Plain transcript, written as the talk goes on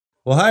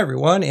Well, hi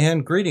everyone,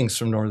 and greetings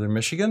from Northern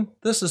Michigan.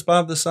 This is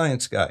Bob the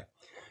Science Guy.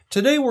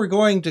 Today we're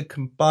going to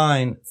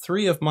combine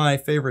three of my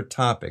favorite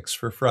topics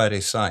for Friday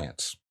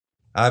Science.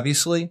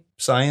 Obviously,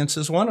 science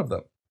is one of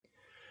them.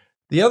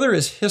 The other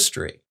is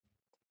history,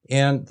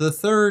 and the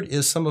third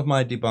is some of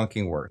my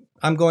debunking work.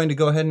 I'm going to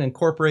go ahead and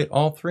incorporate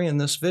all three in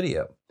this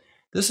video.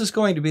 This is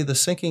going to be the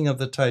sinking of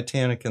the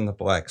Titanic and the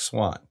Black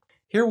Swan.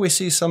 Here we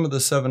see some of the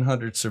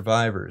 700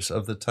 survivors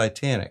of the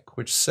Titanic,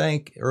 which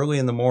sank early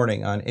in the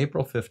morning on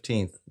April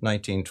 15,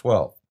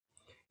 1912.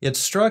 It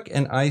struck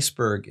an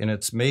iceberg in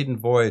its maiden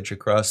voyage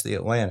across the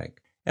Atlantic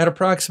at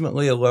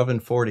approximately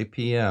 11:40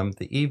 p.m.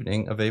 the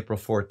evening of April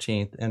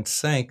 14th and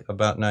sank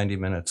about 90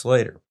 minutes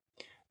later.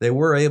 They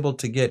were able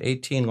to get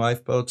 18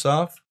 lifeboats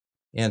off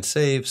and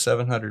save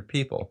 700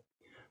 people,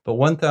 but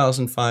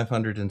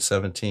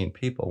 1,517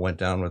 people went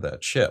down with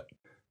that ship.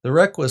 The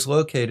wreck was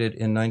located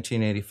in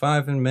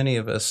 1985, and many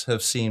of us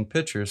have seen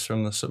pictures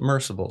from the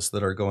submersibles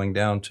that are going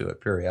down to it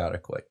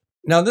periodically.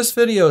 Now, this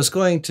video is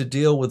going to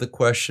deal with the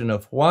question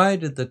of why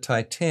did the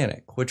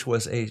Titanic, which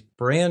was a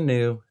brand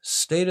new,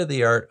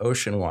 state-of-the-art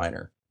ocean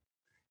liner,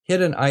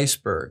 hit an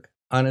iceberg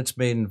on its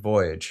maiden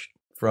voyage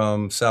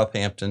from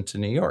Southampton to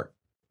New York?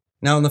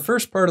 Now, in the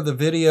first part of the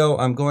video,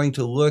 I'm going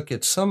to look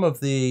at some of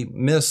the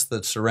myths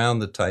that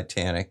surround the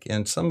Titanic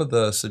and some of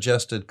the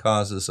suggested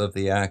causes of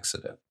the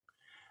accident.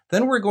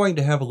 Then we're going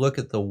to have a look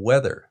at the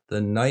weather the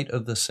night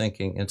of the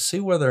sinking and see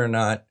whether or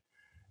not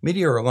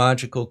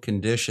meteorological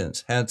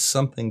conditions had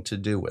something to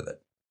do with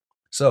it.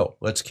 So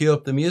let's cue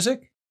up the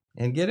music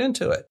and get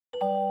into it.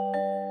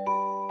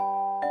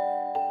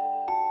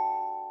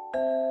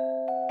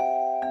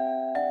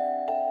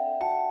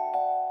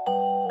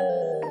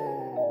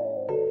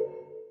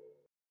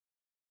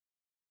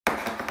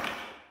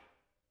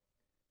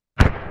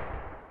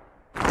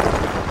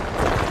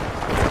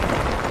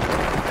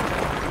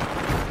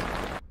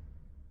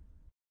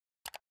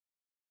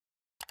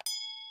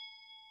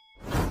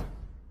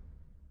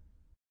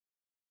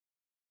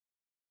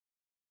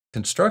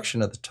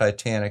 Construction of the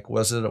Titanic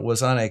was that it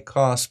was on a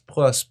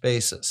cost-plus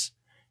basis.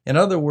 In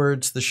other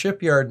words, the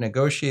shipyard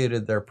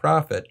negotiated their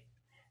profit,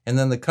 and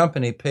then the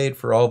company paid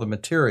for all the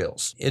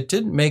materials. It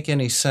didn't make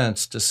any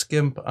sense to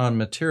skimp on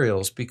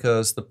materials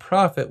because the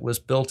profit was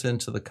built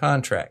into the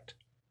contract.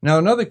 Now,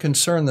 another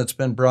concern that's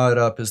been brought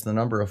up is the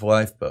number of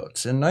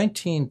lifeboats. In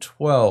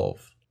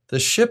 1912, the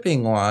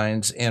shipping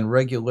lines and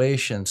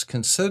regulations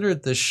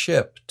considered the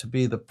ship to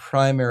be the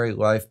primary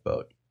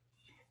lifeboat.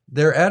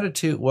 Their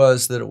attitude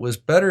was that it was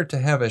better to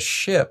have a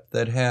ship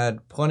that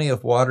had plenty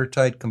of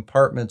watertight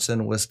compartments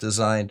and was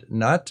designed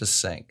not to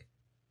sink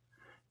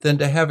than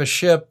to have a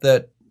ship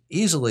that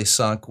easily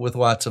sunk with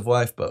lots of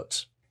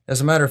lifeboats. As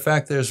a matter of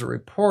fact, there's a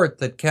report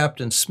that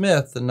Captain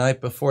Smith, the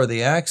night before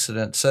the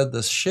accident, said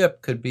the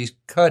ship could be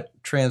cut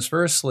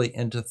transversely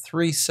into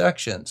 3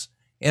 sections,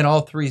 and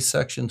all 3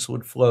 sections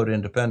would float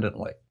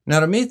independently. Now,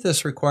 to meet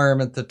this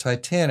requirement, the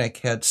Titanic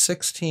had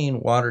 16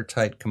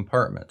 watertight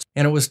compartments,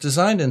 and it was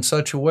designed in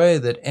such a way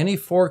that any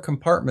 4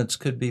 compartments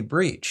could be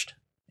breached,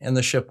 and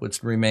the ship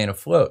would remain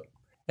afloat.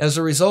 As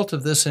a result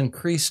of this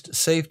increased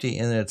safety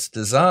in its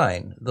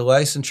design, the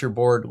licensure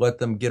board let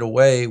them get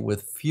away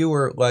with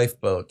fewer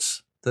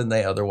lifeboats than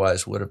they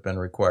otherwise would have been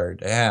required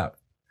to have.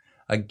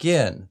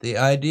 Again, the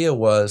idea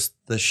was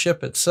the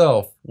ship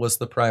itself was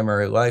the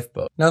primary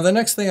lifeboat. Now, the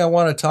next thing I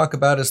want to talk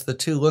about is the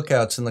 2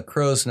 lookouts in the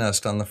crow's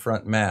nest on the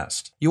front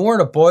mast. You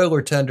weren't a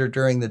boiler tender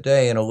during the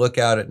day and a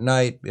lookout at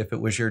night if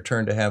it was your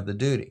turn to have the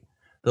duty.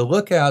 The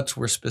lookouts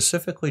were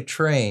specifically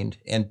trained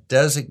and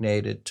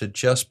designated to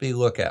just be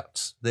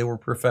lookouts. They were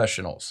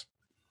professionals.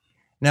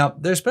 Now,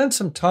 there's been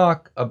some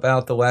talk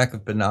about the lack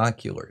of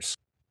binoculars.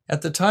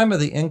 At the time of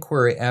the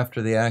inquiry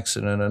after the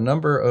accident, a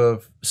number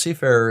of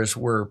seafarers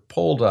were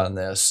polled on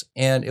this,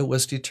 and it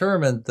was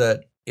determined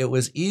that it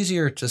was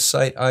easier to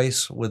sight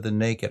ice with the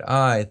naked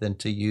eye than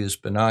to use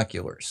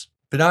binoculars.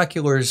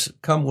 Binoculars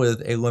come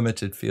with a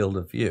limited field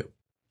of view.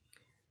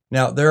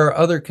 Now, there are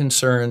other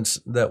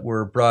concerns that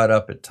were brought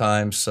up at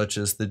times, such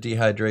as the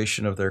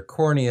dehydration of their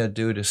cornea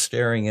due to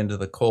staring into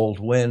the cold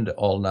wind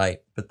all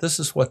night, but this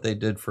is what they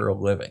did for a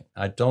living.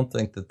 I don't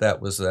think that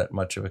that was that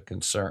much of a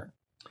concern.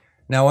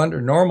 Now,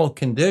 under normal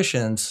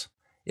conditions,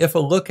 if a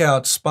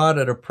lookout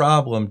spotted a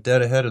problem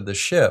dead ahead of the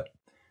ship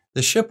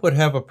would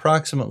have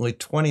approximately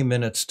 20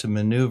 minutes to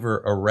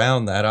maneuver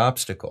around that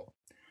obstacle.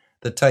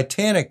 The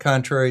Titanic,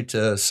 contrary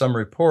to some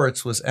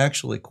reports, was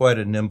actually quite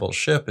a nimble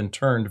ship and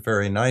turned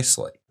very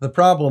nicely. The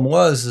problem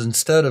was,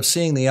 instead of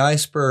seeing the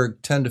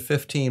iceberg 10 to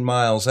 15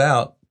 miles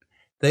out,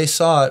 they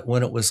saw it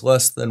when it was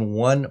less than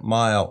 1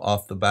 mile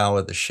off the bow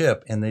of the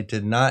ship, and they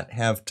did not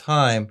have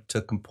time to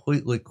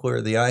completely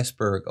clear the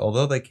iceberg,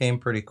 although they came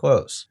pretty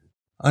close.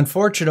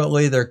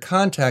 Unfortunately, their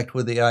contact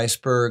with the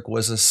iceberg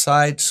was a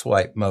side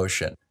swipe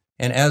motion,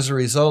 and as a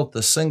result,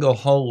 the single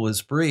hull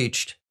was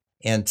breached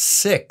and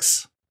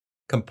 6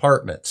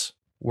 compartments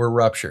were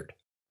ruptured.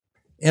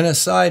 In a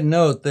side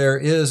note, there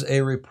is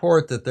a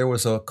report that there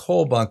was a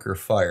coal bunker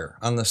fire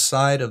on the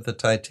side of the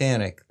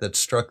Titanic that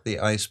struck the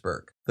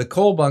iceberg. The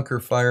coal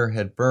bunker fire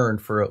had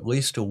burned for at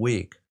least a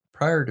week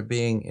prior to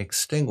being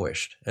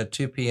extinguished at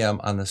 2 p.m.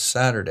 on the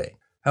Saturday.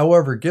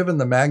 However, given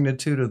the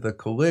magnitude of the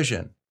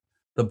collision,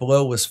 the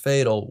blow was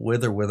fatal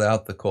with or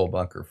without the coal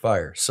bunker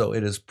fire, so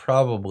it is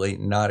probably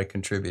not a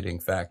contributing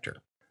factor.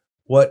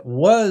 What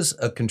was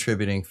a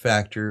contributing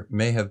factor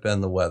may have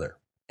been the weather,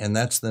 and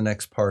that's the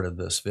next part of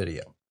this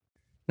video.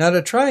 Now,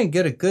 to try and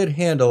get a good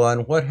handle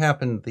on what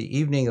happened the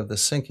evening of the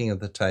sinking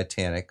of the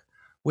Titanic,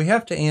 we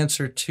have to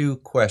answer two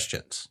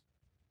questions.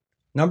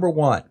 Number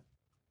one,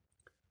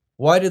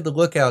 why did the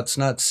lookouts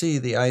not see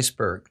the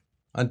iceberg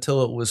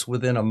until it was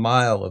within a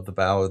mile of the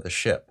bow of the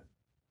ship?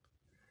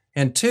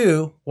 And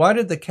two, why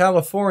did the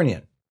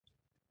Californian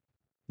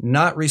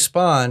not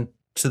respond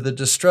to the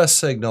distress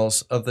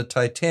signals of the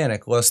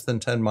Titanic less than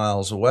 10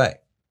 miles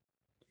away?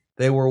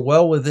 They were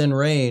well within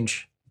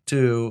range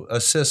to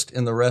assist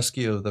in the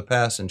rescue of the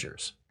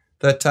passengers.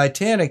 The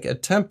Titanic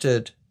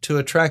attempted to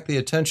attract the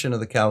attention of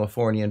the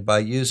Californian by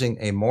using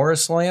a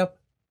Morris lamp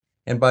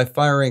and by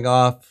firing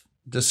off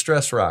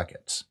distress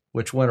rockets,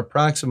 which went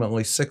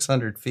approximately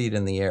 600 feet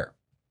in the air.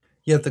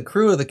 Yet the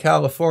crew of the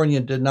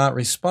Californian did not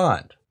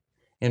respond.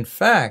 In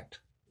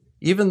fact,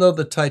 even though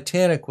the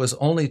Titanic was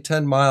only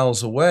 10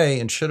 miles away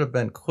and should have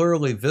been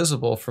clearly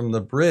visible from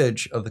the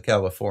bridge of the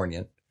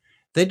Californian,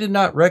 they did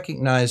not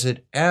recognize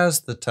it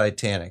as the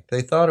Titanic.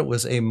 They thought it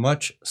was a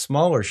much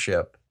smaller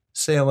ship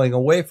sailing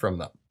away from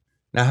them.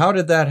 Now, how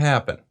did that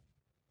happen?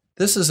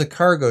 This is a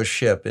cargo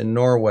ship in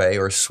Norway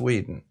or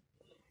Sweden.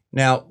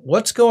 Now,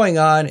 what's going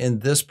on in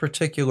this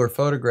particular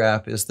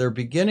photograph is they're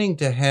beginning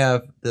to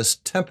have this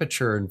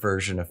temperature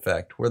inversion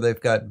effect where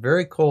they've got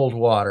very cold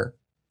water,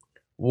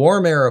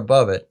 warm air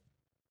above it,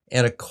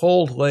 and a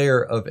cold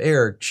layer of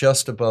air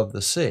just above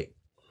the sea.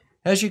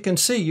 As you can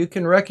see, you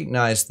can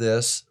recognize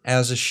this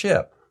as a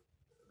ship.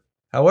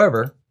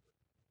 However,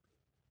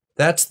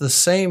 that's the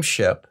same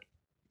ship.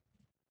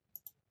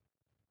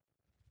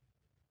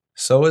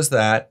 So is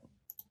that.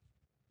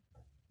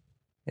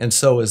 And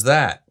so is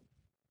that.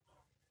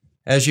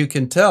 As you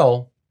can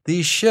tell,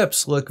 these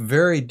ships look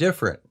very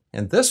different.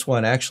 And this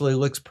one actually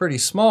looks pretty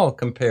small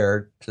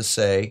compared to,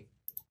 say,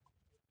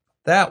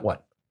 that one.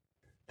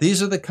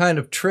 These are the kind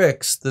of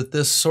tricks that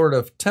this sort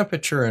of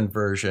temperature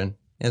inversion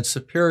and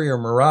superior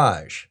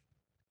mirage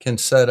can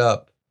set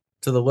up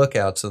to the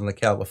lookouts in the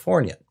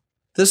Californian.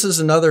 This is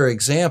another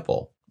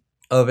example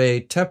of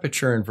a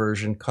temperature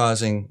inversion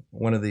causing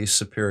one of these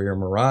superior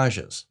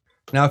mirages.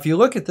 Now, if you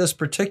look at this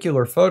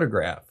particular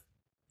photograph,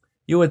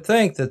 you would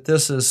think that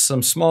this is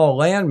some small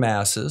land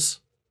masses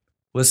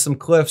with some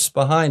cliffs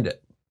behind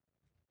it.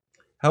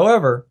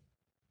 However,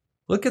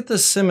 look at the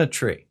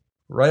symmetry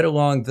right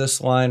along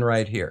this line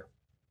right here.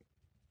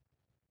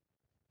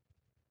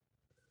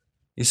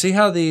 You see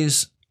how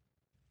these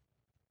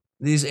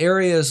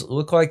areas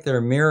look like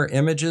they're mirror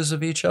images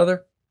of each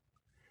other?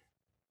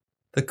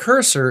 The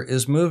cursor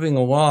is moving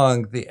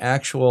along the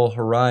actual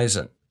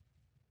horizon.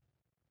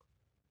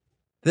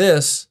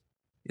 This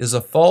is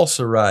a false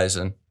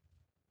horizon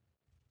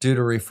due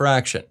to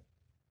refraction.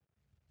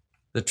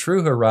 The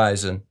true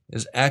horizon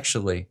is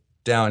actually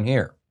down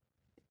here.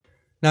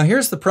 Now,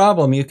 here's the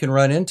problem you can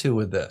run into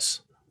with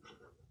this.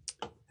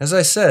 As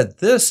I said,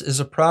 this is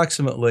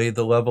approximately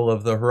the level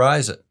of the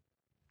horizon.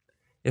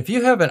 If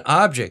you have an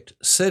object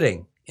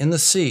sitting in the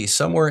sea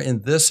somewhere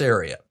in this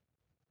area,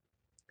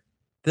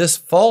 this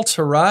false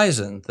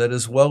horizon that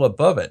is well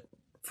above it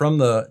from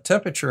the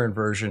temperature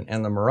inversion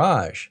and the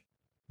mirage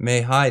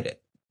may hide it.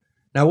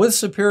 Now, with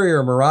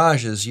superior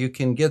mirages, you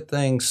can get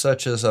things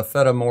such as a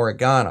fata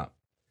morgana,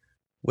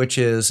 which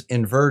is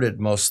inverted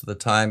most of the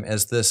time,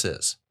 as this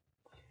is.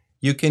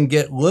 You can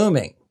get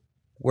looming,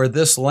 where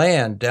this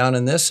land down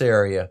in this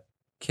area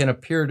can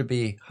appear to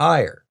be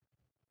higher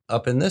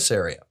up in this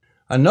area.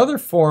 Another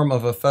form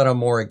of a fata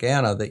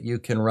morgana that you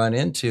can run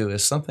into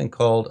is something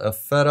called a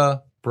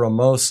fata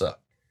brumosa.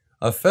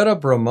 A fata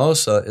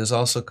brumosa is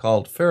also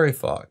called fairy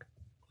fog,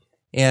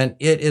 and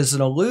it is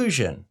an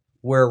illusion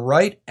where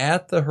right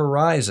at the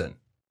horizon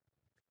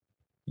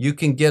you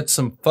can get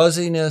some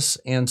fuzziness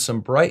and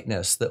some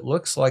brightness that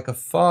looks like a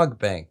fog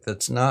bank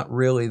that's not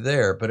really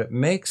there, but it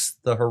makes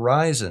the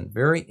horizon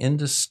very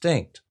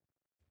indistinct.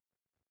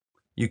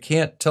 You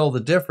can't tell the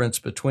difference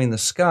between the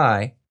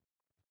sky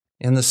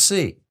and the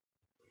sea.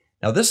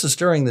 Now, this is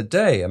during the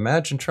day.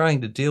 Imagine trying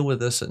to deal with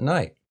this at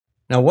night.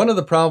 Now, one of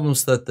the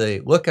problems that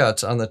the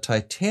lookouts on the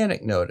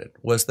Titanic noted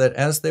was that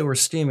as they were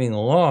steaming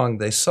along,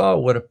 they saw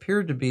what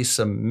appeared to be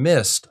some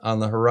mist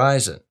on the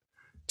horizon,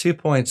 2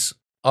 points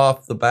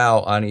off the bow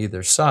on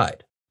either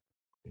side.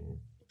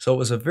 So it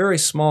was a very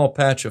small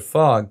patch of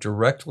fog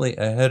directly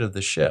ahead of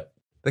the ship.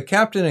 The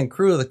captain and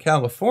crew of the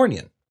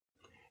Californian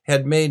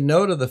had made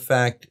note of the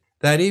fact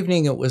that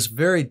evening it was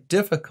very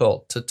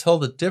difficult to tell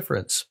the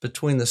difference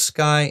between the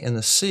sky and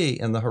the sea,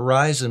 and the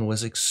horizon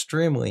was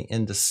extremely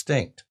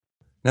indistinct.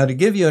 Now, to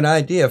give you an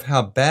idea of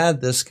how bad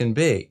this can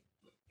be,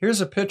 here's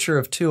a picture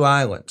of two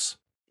islands.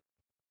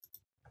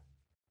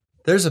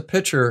 There's a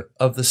picture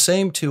of the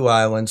same two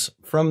islands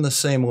from the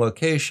same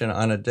location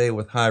on a day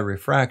with high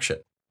refraction.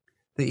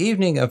 The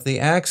evening of the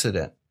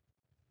accident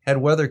had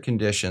weather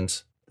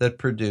conditions that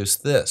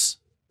produced this.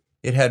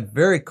 it had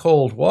very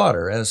cold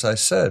water, as I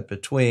said,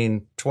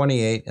 between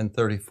 28 and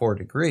 34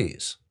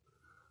 degrees,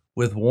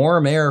 with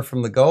warm air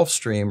from the Gulf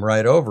Stream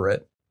right over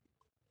it,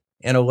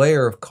 and a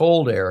layer of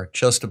cold air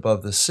just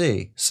above the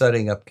sea,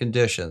 setting up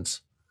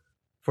conditions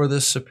for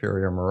this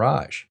superior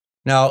mirage.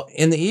 Now,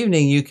 in the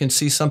evening, you can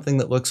see something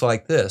that looks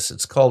like this.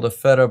 It's called a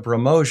feta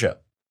bramosia.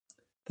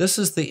 This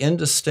is the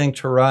indistinct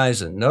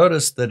horizon.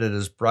 Notice that it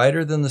is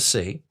brighter than the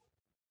sea,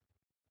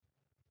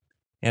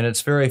 and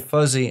it's very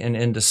fuzzy and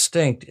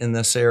indistinct in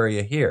this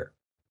area here.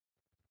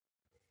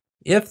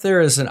 If there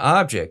is an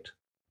object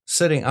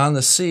sitting on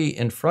the sea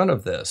in front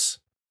of this,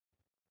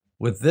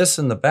 with this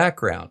in the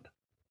background,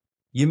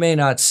 you may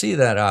not see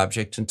that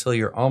object until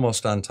you're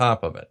almost on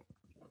top of it.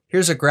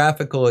 Here's a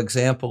graphical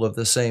example of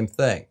the same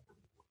thing.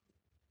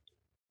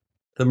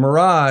 The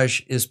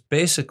mirage is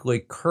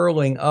basically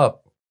curling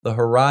up the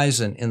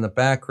horizon in the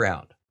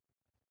background,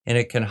 and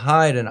it can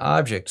hide an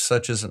object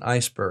such as an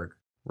iceberg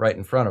right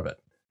in front of it.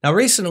 Now,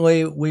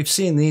 recently, we've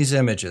seen these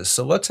images,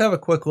 so let's have a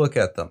quick look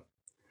at them.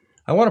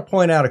 I want to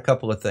point out a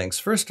couple of things.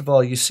 First of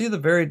all, you see the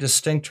very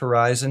distinct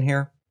horizon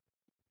here?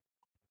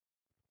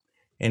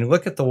 And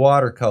look at the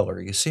watercolor.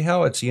 You see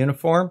how it's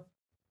uniform?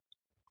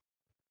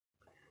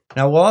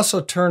 Now, we'll also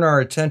turn our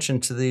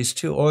attention to these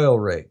two oil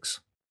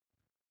rigs.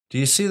 Do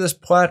you see this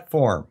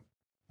platform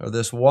or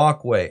this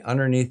walkway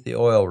underneath the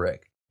oil rig?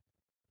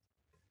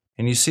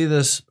 And you see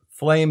this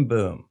flame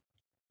boom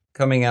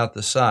coming out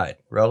the side,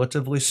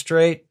 relatively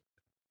straight.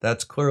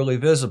 That's clearly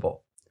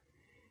visible.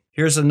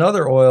 Here's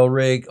another oil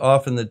rig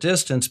off in the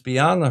distance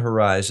beyond the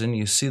horizon.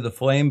 You see the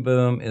flame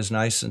boom is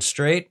nice and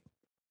straight,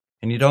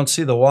 and you don't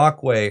see the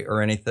walkway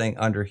or anything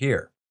under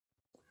here.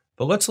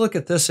 But let's look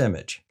at this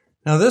image.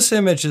 Now, this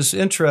image is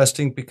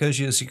interesting because,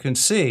 as you can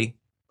see,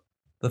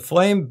 the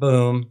flame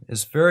boom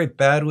is very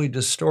badly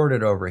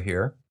distorted over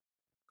here.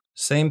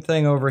 Same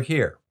thing over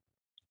here.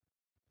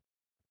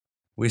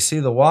 We see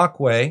the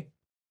walkway,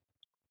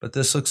 but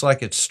this looks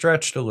like it's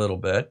stretched a little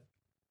bit.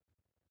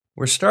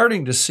 We're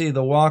starting to see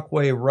the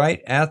walkway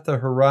right at the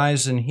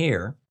horizon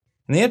here.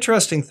 And the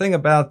interesting thing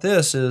about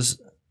this is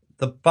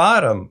the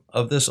bottom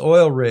of this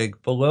oil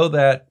rig below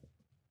that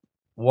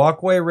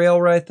walkway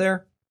rail right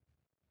there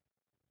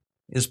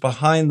is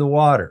behind the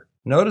water.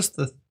 Notice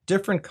the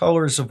different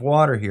colors of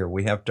water here.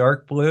 We have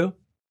dark blue,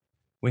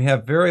 we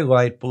have very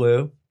light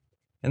blue,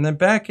 and then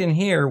back in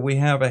here we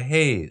have a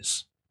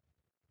haze.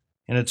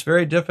 And it's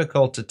very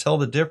difficult to tell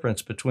the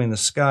difference between the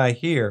sky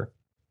here,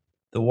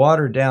 the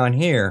water down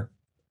here,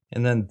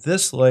 and then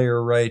this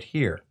layer right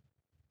here.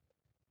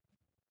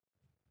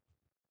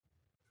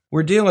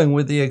 We're dealing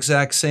with the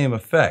exact same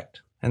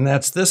effect, and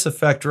that's this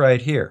effect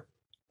right here.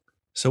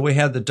 So we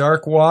have the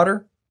dark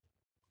water,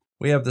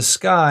 we have the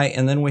sky,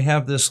 and then we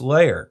have this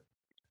layer.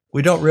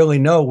 We don't really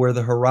know where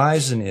the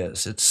horizon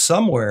is. It's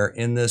somewhere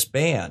in this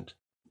band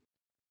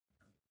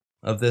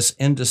of this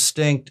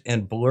indistinct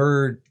and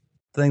blurred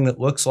thing that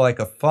looks like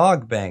a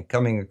fog bank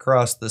coming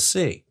across the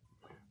sea.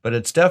 But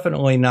it's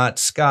definitely not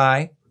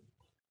sky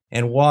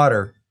and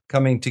water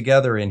coming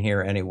together in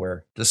here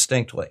anywhere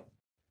distinctly.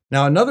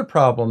 Now, another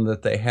problem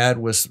that they had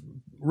was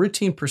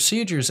routine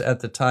procedures at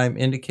the time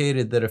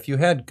indicated that if you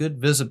had good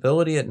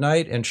visibility at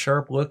night and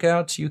sharp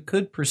lookouts, you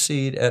could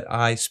proceed at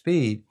high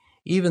speed,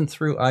 even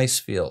through ice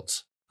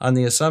fields, on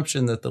the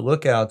assumption that the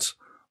lookouts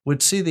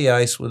would see the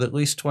ice with at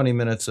least 20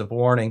 minutes of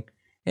warning,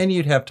 and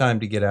you'd have time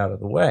to get out of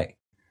the way.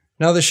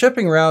 Now, the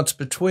shipping routes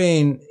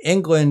between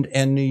England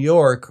and New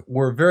York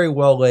were very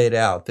well laid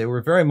out. They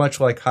were very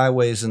much like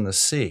highways in the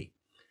sea.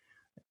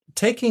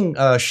 Taking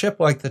a ship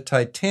like the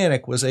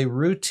Titanic was a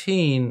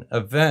routine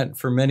event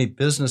for many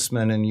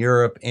businessmen in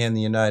Europe and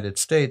the United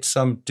States,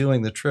 some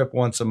doing the trip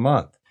once a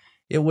month.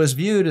 It was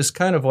viewed as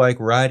kind of like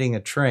riding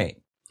a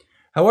train.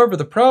 However,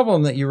 the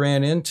problem that you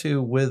ran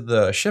into with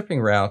the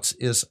shipping routes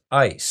is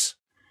ice.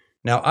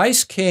 Now,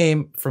 ice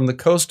came from the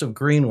coast of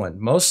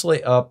Greenland,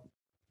 mostly up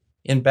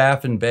in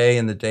Baffin Bay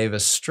and the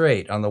Davis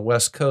Strait on the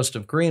west coast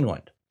of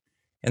Greenland.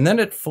 And then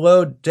it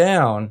flowed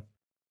down,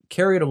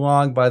 carried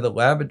along by the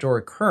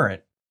Labrador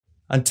Current,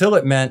 until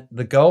it met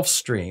the Gulf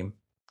Stream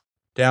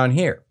down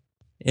here.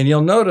 And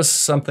you'll notice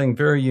something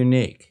very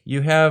unique.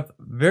 You have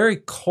very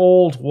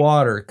cold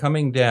water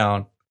coming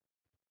down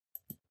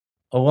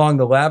along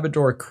the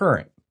Labrador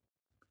Current,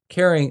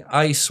 carrying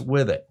ice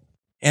with it.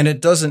 And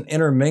it doesn't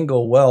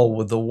intermingle well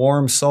with the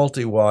warm,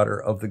 salty water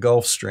of the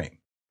Gulf Stream.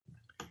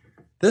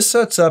 This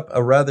sets up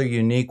a rather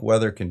unique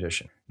weather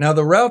condition. Now,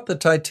 the route the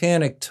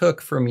Titanic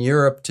took from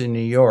Europe to New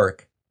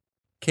York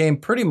came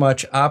pretty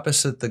much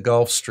opposite the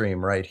Gulf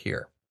Stream right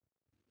here.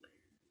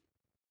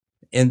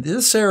 In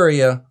this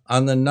area,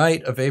 on the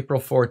night of April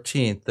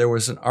 14th, there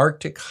was an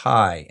Arctic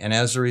high, and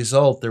as a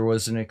result, there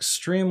was an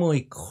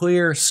extremely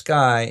clear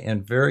sky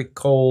and very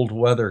cold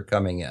weather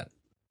coming in.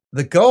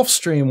 The Gulf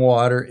Stream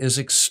water is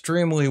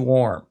extremely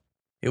warm.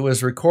 It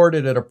was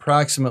recorded at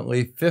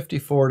approximately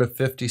 54 to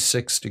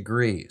 56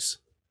 degrees.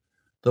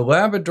 The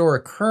Labrador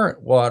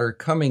Current water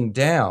coming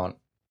down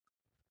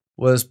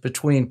was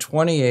between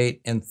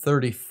 28 and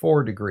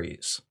 34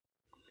 degrees.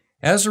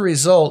 As a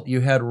result,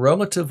 you had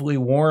relatively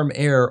warm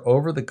air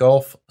over the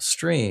Gulf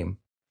Stream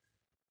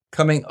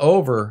coming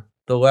over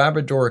the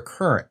Labrador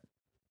Current,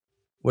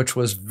 which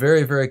was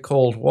very, very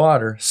cold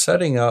water,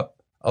 setting up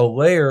a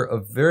layer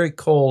of very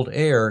cold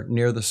air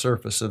near the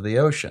surface of the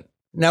ocean.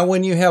 Now,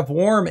 when you have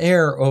warm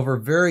air over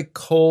very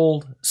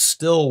cold,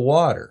 still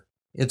water,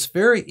 it's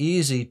very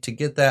easy to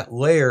get that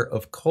layer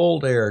of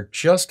cold air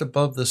just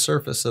above the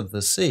surface of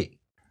the sea.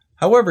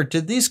 However,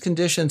 did these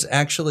conditions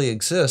actually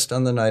exist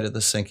on the night of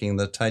the sinking of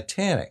the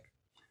Titanic?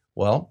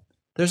 Well,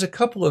 there's a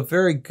couple of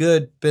very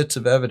good bits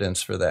of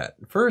evidence for that.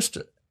 First,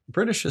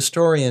 British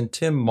historian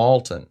Tim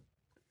Malton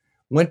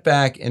went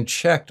back and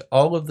checked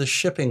all of the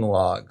shipping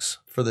logs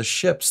for the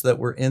ships that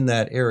were in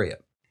that area.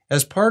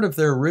 As part of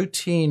their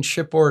routine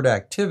shipboard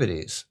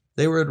activities,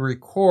 they would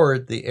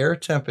record the air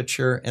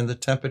temperature and the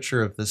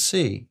temperature of the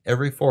sea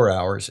every 4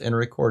 hours and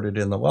record it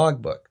in the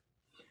logbook.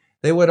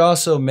 They would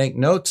also make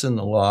notes in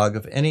the log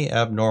of any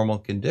abnormal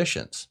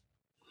conditions.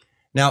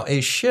 Now, a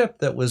ship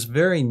that was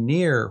very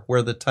near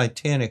where the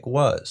Titanic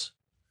was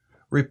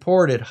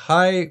reported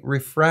high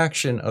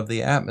refraction of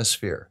the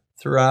atmosphere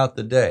throughout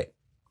the day.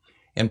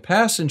 And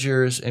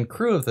passengers and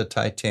crew of the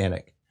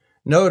Titanic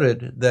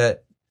noted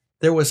that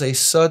there was a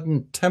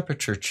sudden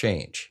temperature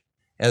change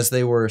as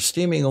they were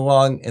steaming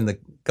along in the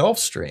Gulf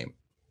Stream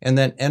and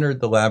then entered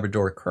the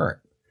Labrador Current.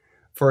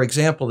 For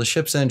example, the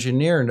ship's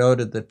engineer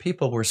noted that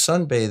people were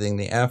sunbathing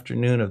the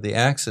afternoon of the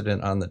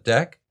accident on the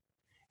deck,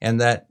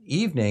 and that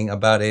evening,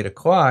 about 8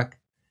 o'clock,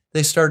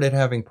 they started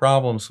having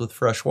problems with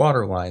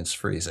freshwater lines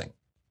freezing.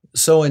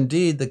 So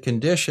indeed, the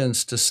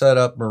conditions to set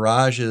up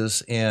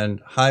mirages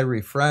and high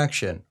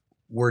refraction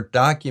were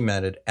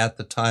documented at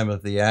the time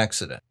of the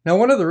accident. Now,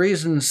 one of the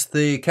reasons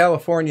the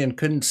Californian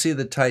couldn't see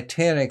the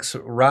Titanic's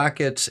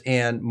rockets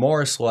and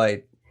Morse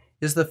light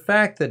is the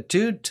fact that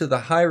due to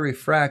the high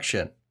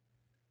refraction,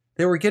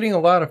 they were getting a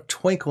lot of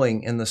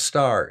twinkling in the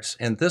stars,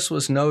 and this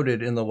was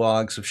noted in the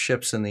logs of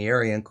ships in the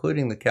area,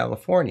 including the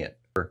Californian.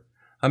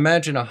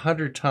 Imagine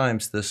 100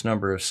 times this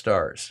number of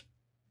stars,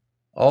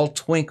 all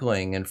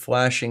twinkling and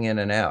flashing in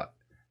and out.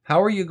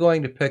 How are you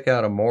going to pick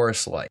out a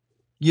Morse light?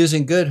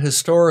 Using good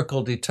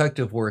historical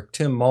detective work,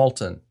 Tim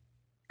Malton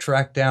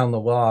tracked down the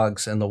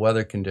logs and the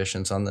weather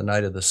conditions on the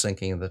night of the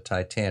sinking of the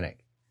Titanic,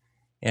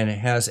 and it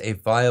has a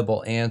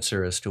viable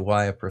answer as to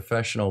why a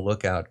professional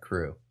lookout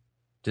crew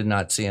did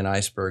not see an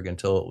iceberg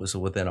until it was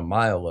within a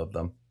mile of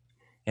them,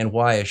 and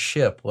why a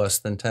ship less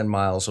than 10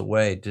 miles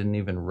away didn't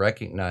even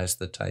recognize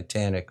the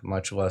Titanic,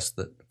 much less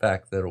the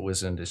fact that it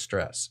was in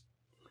distress.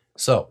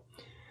 So,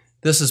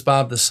 this is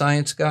Bob the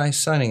Science Guy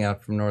signing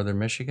out from Northern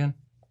Michigan.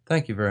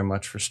 Thank you very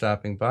much for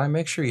stopping by.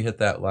 Make sure you hit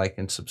that like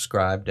and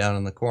subscribe down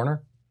in the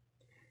corner.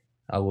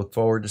 I look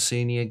forward to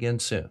seeing you again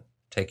soon.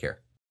 Take care.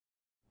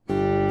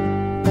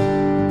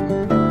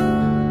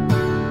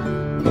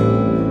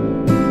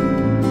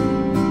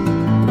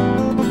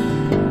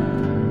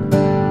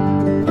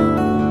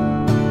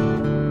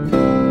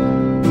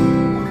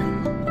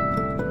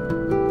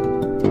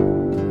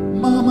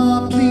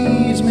 Mama,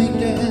 please make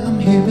them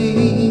hear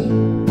me,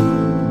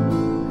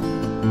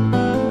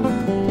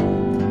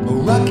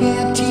 or I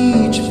can't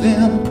teach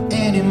them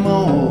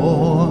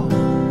anymore.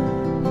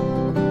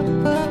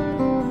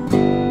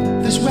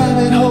 This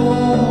rabbit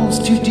hole's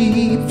too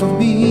deep for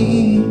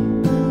me.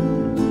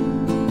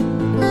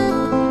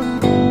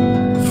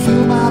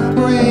 Feel my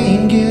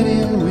brain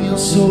getting real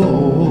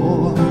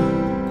sore.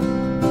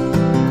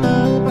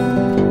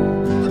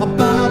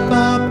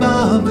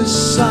 Bob the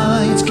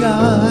Science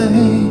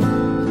Guy.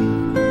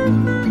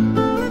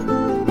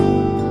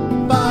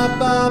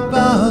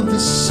 Bob the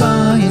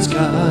Science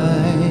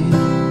Guy.